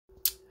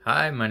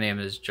Hi, my name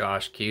is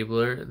Josh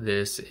Keebler.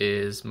 This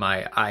is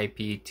my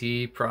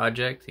IPT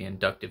project, the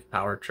Inductive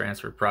Power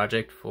Transfer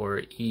project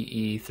for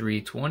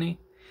EE320.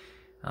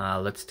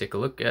 Let's take a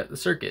look at the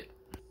circuit.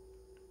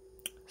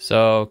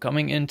 So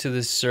coming into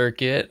the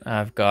circuit,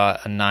 I've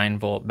got a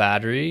 9-volt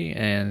battery,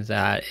 and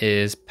that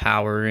is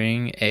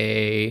powering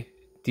a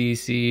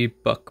DC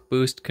buck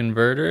boost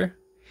converter.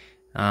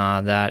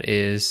 That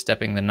is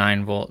stepping the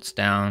 9 volts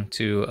down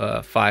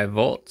to 5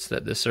 volts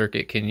that the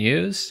circuit can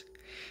use.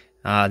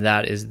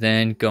 That is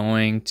then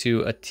going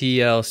to a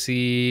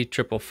TLC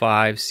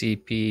 555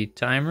 CP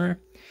timer,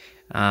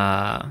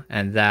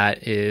 and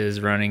that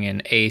is running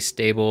in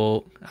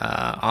astable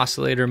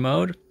oscillator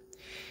mode.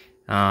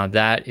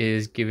 That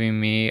is giving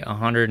me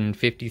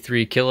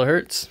 153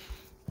 kilohertz.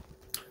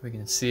 We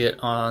can see it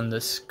on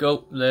the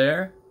scope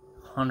there,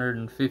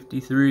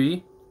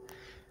 153.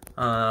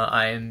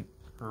 I'm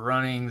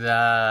running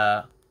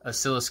the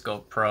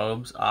oscilloscope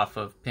probes off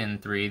of pin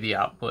 3, the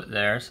output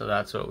there, so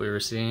that's what we were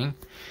seeing.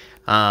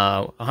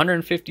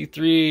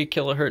 153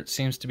 kilohertz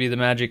seems to be the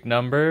magic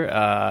number.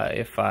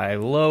 If I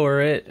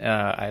lower it,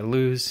 I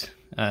lose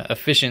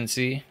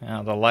efficiency.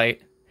 The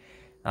light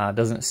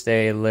doesn't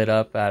stay lit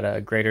up at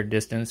a greater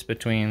distance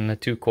between the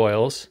two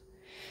coils.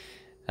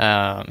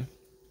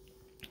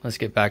 Let's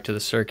get back to the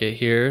circuit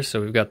here.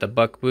 So we've got the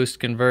buck boost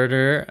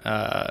converter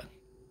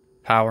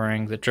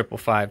powering the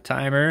 555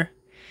 timer.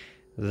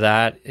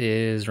 That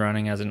is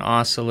running as an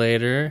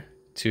oscillator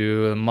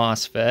to a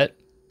MOSFET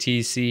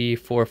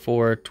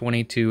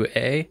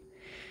TC4422A,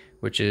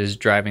 which is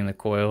driving the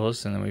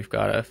coils, and then we've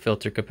got a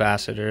filter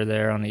capacitor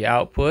there on the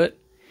output.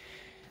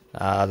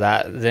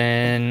 That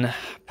then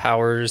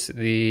powers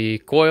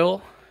the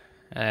coil,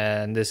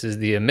 and this is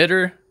the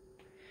emitter.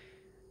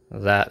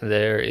 That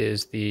there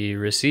is the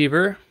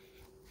receiver.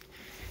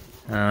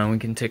 We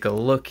can take a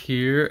look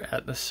here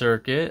at the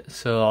circuit.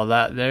 So all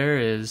that there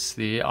is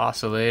the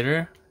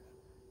oscillator,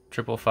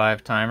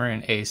 555 timer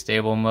in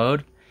astable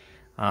mode.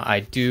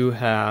 I do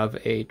have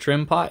a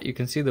trim pot. You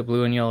can see the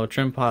blue and yellow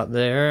trim pot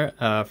there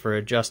for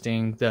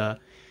adjusting the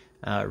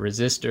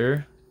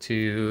resistor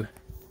to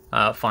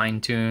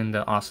fine-tune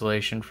the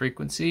oscillation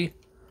frequency.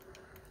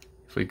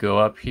 If we go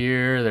up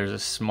here, there's a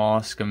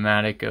small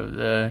schematic of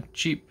the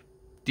cheap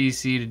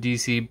DC to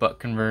DC buck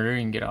converter.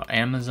 You can get on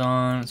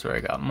Amazon. That's where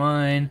I got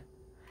mine.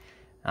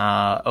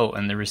 Oh,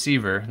 and the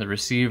receiver. The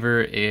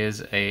receiver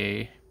is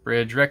a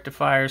bridge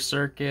rectifier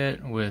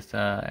circuit with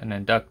an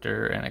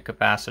inductor and a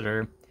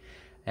capacitor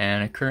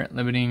and a current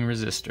limiting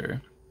resistor.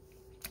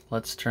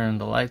 Let's turn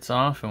the lights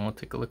off and we'll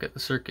take a look at the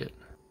circuit.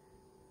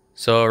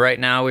 So right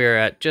now we are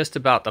at just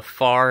about the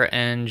far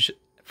end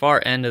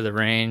of the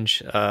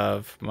range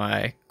of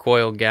my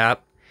coil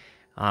gap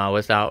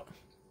without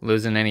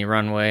losing any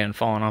runway and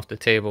falling off the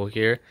table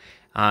here.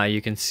 You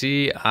can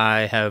see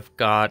I have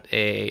got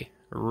a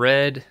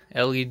red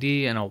LED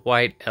and a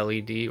white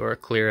LED, or a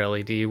clear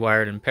LED,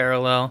 wired in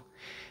parallel.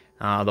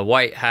 The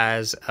white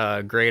has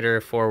a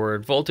greater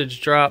forward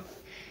voltage drop,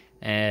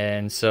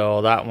 and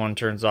so that one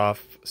turns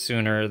off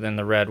sooner than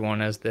the red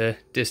one as the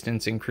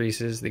distance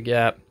increases the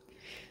gap.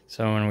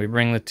 So when we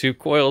bring the two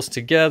coils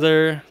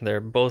together, they're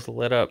both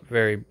lit up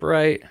very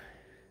bright.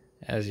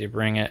 As you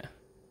bring it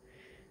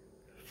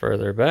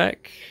further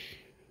back,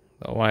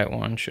 the white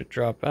one should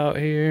drop out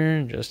here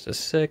in just a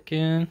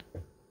second.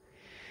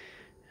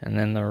 And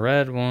then the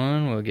red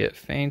one will get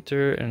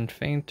fainter and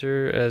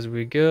fainter as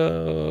we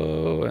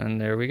go.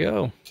 And there we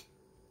go.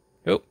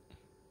 Oh.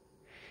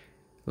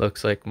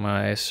 Looks like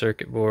my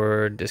circuit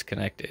board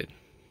disconnected.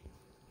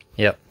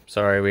 Yep,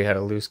 sorry, we had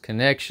a loose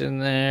connection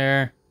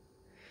there,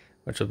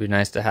 which will be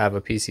nice to have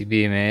a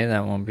PCB made.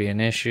 That won't be an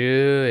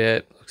issue.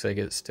 Yep, looks like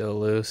it's still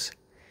loose.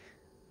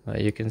 But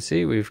you can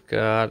see we've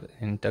got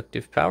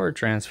inductive power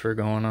transfer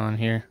going on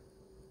here.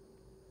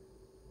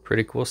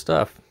 Pretty cool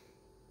stuff.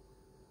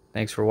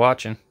 Thanks for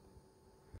watching.